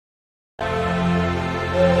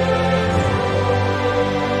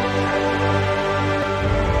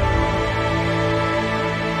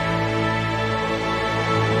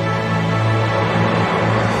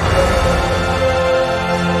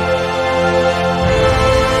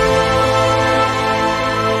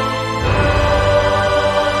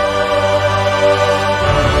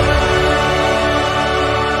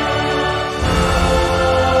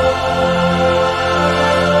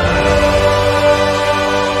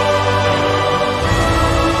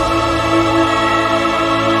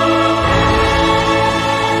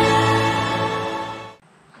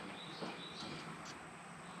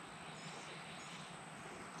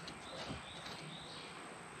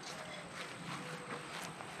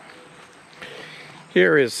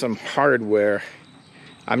Here is some hardware.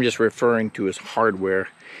 I'm just referring to as hardware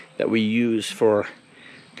that we use for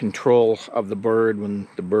control of the bird when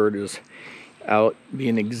the bird is out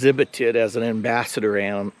being exhibited as an ambassador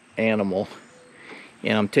animal.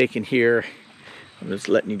 And I'm taking here, I'm just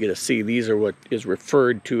letting you get a see, these are what is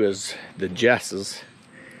referred to as the jesses.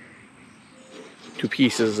 2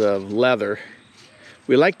 pieces of leather.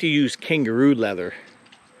 We like to use kangaroo leather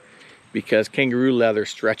because kangaroo leather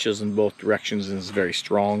stretches in both directions and is very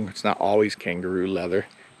strong. It's not always kangaroo leather,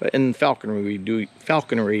 but in falconry we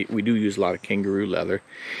do use a lot of kangaroo leather.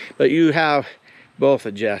 But you have both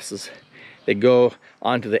the jesses. They go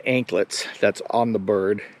onto the anklets that's on the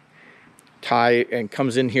bird, tie and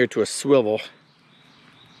comes in here to a swivel,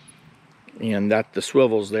 and that the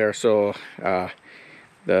swivel's there. So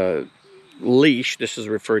the leash, this is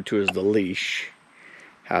referred to as the leash,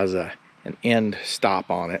 has an end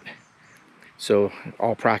stop on it. So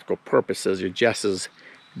all practical purposes, your jesses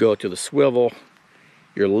go to the swivel,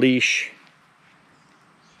 your leash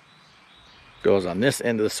goes on this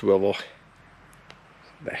end of the swivel,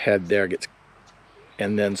 the head there gets,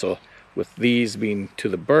 and then so with these being to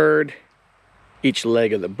the bird, each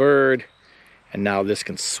leg of the bird, and now this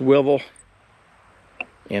can swivel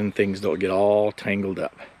and things don't get all tangled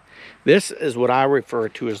up. This is what I refer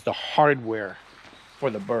to as the hardware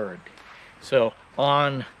for the bird. So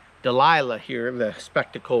on Delilah here, the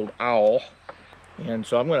spectacled owl, and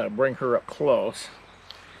so I'm going to bring her up close.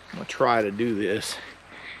 I'm going to try to do this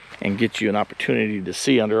and get you an opportunity to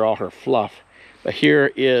see under all her fluff. But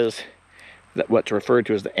here is what's referred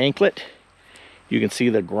to as the anklet. You can see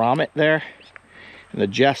the grommet there, and the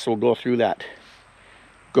jess will go through that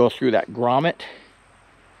grommet.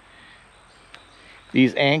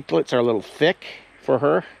 These anklets are a little thick for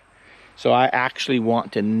her, so I actually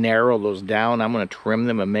want to narrow those down. I'm going to trim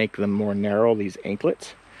them and make them more narrow, these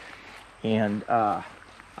anklets. And I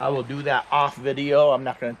will do that off video. I'm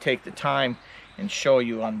not going to take the time and show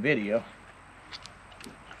you on video.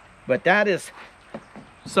 But that is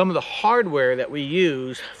some of the hardware that we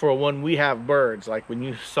use for when we have birds. Like when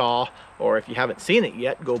you saw, or if you haven't seen it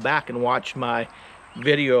yet, go back and watch my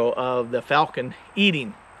video of the falcon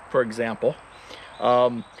eating, for example.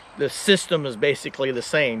 The system is basically the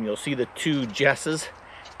same. You'll see the 2 jesses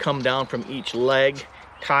come down from each leg,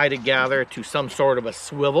 tie together to some sort of a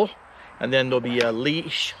swivel, and then there'll be a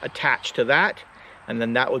leash attached to that, and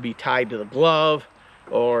then that would be tied to the glove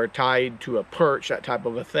or tied to a perch, that type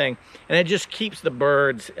of a thing. And it just keeps the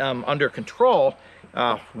birds under control.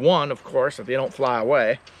 One, of course, if they don't fly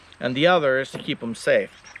away, and the other is to keep them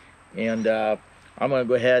safe. And I'm going to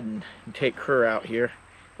go ahead and take her out here.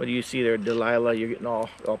 What do you see there, Delilah? You're getting all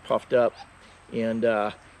puffed up. And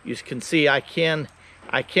you can see I can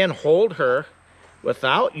hold her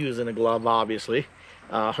without using a glove, obviously.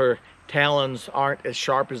 Her talons aren't as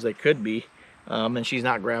sharp as they could be, and she's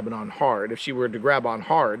not grabbing on hard. If she were to grab on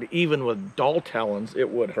hard, even with dull talons, it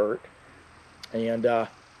would hurt. And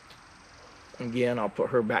again, I'll put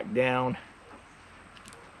her back down.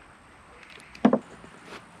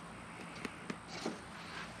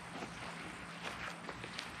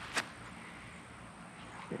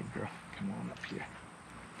 Okay, girl, come on up here.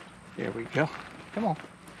 There we go. Come on.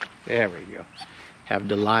 There we go. Have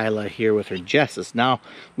Delilah here with her jesses. Now,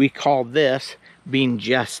 we call this being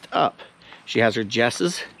jessed up. She has her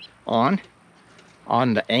jesses on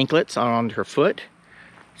the anklets, on her foot.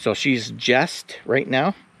 So she's jessed right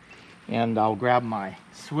now. And I'll grab my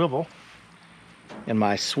swivel. And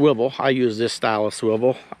my swivel, I use this style of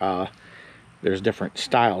swivel. There's different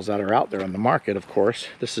styles that are out there on the market, of course.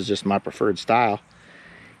 This is just my preferred style.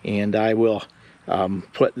 And I will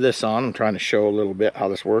put this on. I'm trying to show a little bit how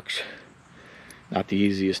this works. Not the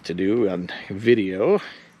easiest to do on video,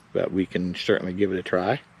 but we can certainly give it a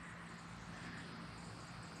try.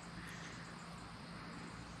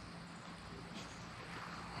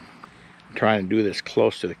 I'm trying to do this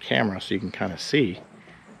close to the camera so you can kind of see.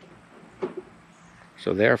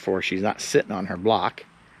 So therefore, she's not sitting on her block.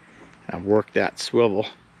 I've worked that swivel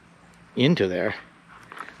into there.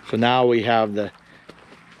 So now we have the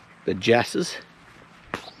jesses.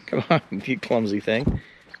 Come on, you clumsy thing.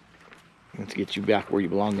 Let's get you back where you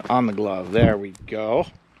belong on the glove. There we go.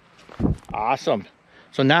 Awesome.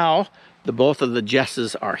 So now both of the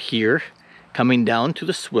jesses are here, coming down to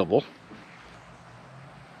the swivel.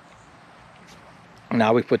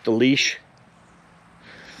 Now we put the leash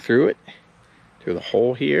through it, through the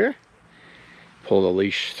hole here. Pull the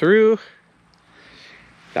leash through.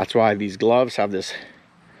 That's why these gloves have this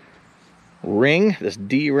ring, this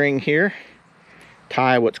D-ring here.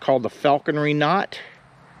 Tie what's called the falconry knot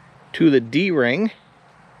to the D-ring.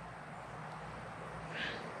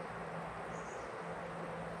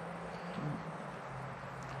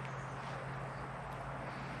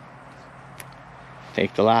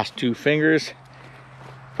 Take the last 2 fingers,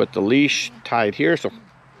 put the leash tied here so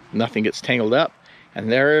nothing gets tangled up.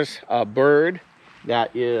 And there's a bird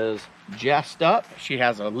that is jessed up. She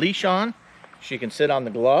has a leash on. She can sit on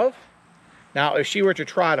the glove. Now, if she were to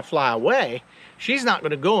try to fly away, she's not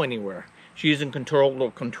going to go anywhere. She's in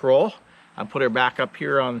control. I put her back up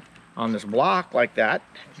here on this block like that.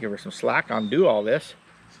 Give her some slack, undo all this.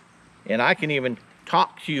 And I can even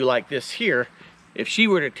talk to you like this here. If she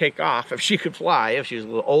were to take off, if she could fly, if she's a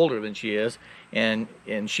little older than she is, and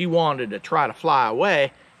she wanted to try to fly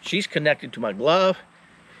away, she's connected to my glove.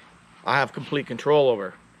 I have complete control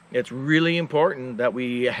over her. It's really important that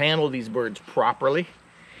we handle these birds properly.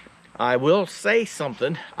 I will say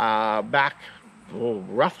something, back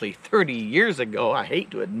roughly 30 years ago, I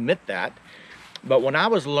hate to admit that, but when I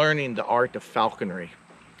was learning the art of falconry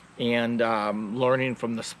and learning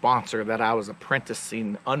from the sponsor that I was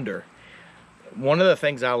apprenticing under, one of the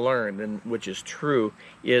things I learned, and which is true,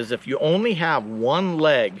 is if you only have one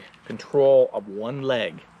leg, control of one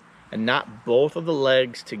leg, and not both of the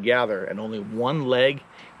legs together, and only one leg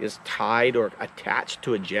is tied or attached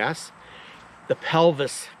to a jess, the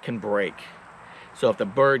pelvis can break. So if the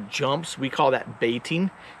bird jumps, we call that baiting.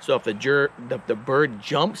 So if the bird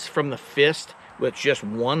jumps from the fist with just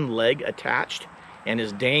one leg attached and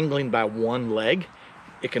is dangling by one leg,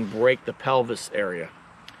 it can break the pelvis area.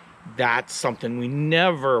 That's something we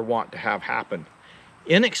never want to have happen.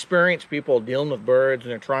 Inexperienced people dealing with birds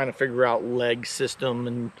and they're trying to figure out leg system,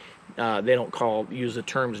 and they don't use the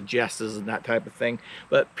terms jesses and that type of thing,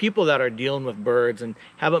 but people that are dealing with birds and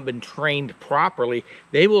haven't been trained properly,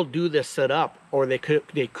 they will do this setup, or they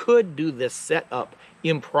could do this setup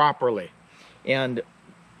improperly and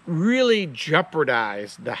really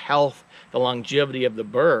jeopardize the health, the longevity of the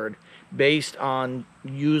bird based on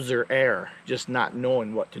user error, just not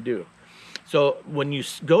knowing what to do. So when you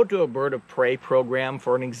go to a bird of prey program,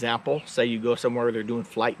 for an example, say you go somewhere where they're doing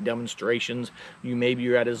flight demonstrations, maybe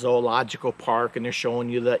you're at a zoological park and they're showing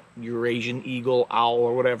you that Eurasian eagle, owl,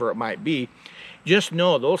 or whatever it might be, just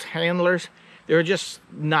know those handlers, they're just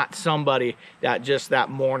not somebody that just that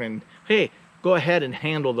morning, hey, go ahead and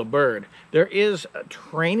handle the bird. There is a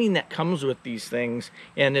training that comes with these things,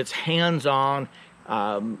 and it's hands-on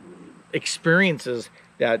experiences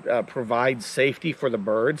that provide safety for the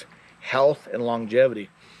birds, health, and longevity.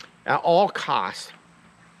 At all costs,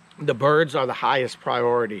 the birds are the highest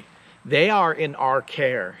priority. They are in our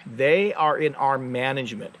care. They are in our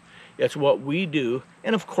management. It's what we do.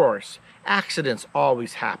 And of course, accidents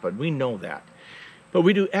always happen. We know that. But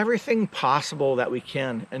we do everything possible that we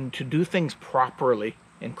can, and to do things properly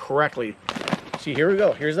and correctly. See, here we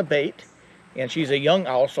go. Here's a bait. And she's a young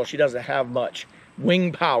owl, so she doesn't have much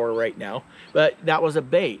wing power right now. But that was a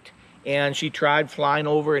bait. And she tried flying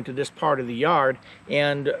over into this part of the yard,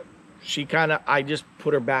 and I just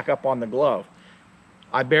put her back up on the glove.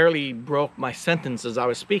 I barely broke my sentence as I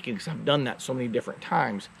was speaking, because I've done that so many different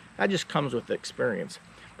times. That just comes with the experience.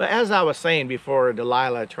 But as I was saying before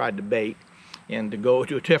Delilah tried to bait and to go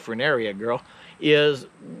to a different area, girl, is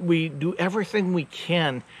we do everything we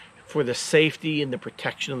can for the safety and the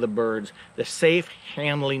protection of the birds, the safe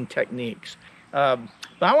handling techniques. But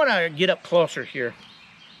I want to get up closer here,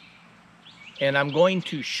 and I'm going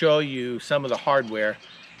to show you some of the hardware.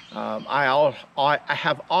 I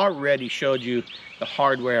have already showed you the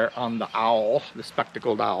hardware on the owl, the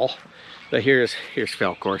spectacled owl. But here's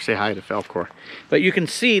Falcor. Say hi to Falcor. But you can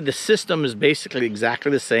see the system is basically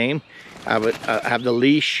exactly the same. I have the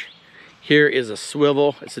leash. Here is a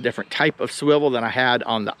swivel. It's a different type of swivel than I had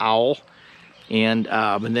on the owl. And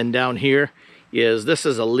then down here this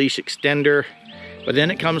is a leash extender. But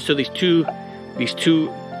then it comes to these two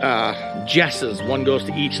jesses. One goes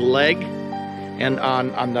to each leg, and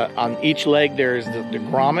on each leg there's the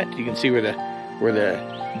grommet. You can see where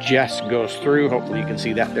the jess goes through. Hopefully you can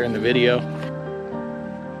see that there in the video.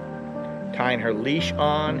 Tying her leash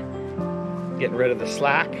on, getting rid of the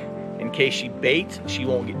slack in case she baits. She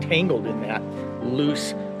won't get tangled in that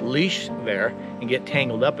loose leash there and get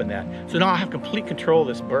tangled up in that. So now I have complete control of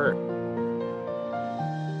this bird.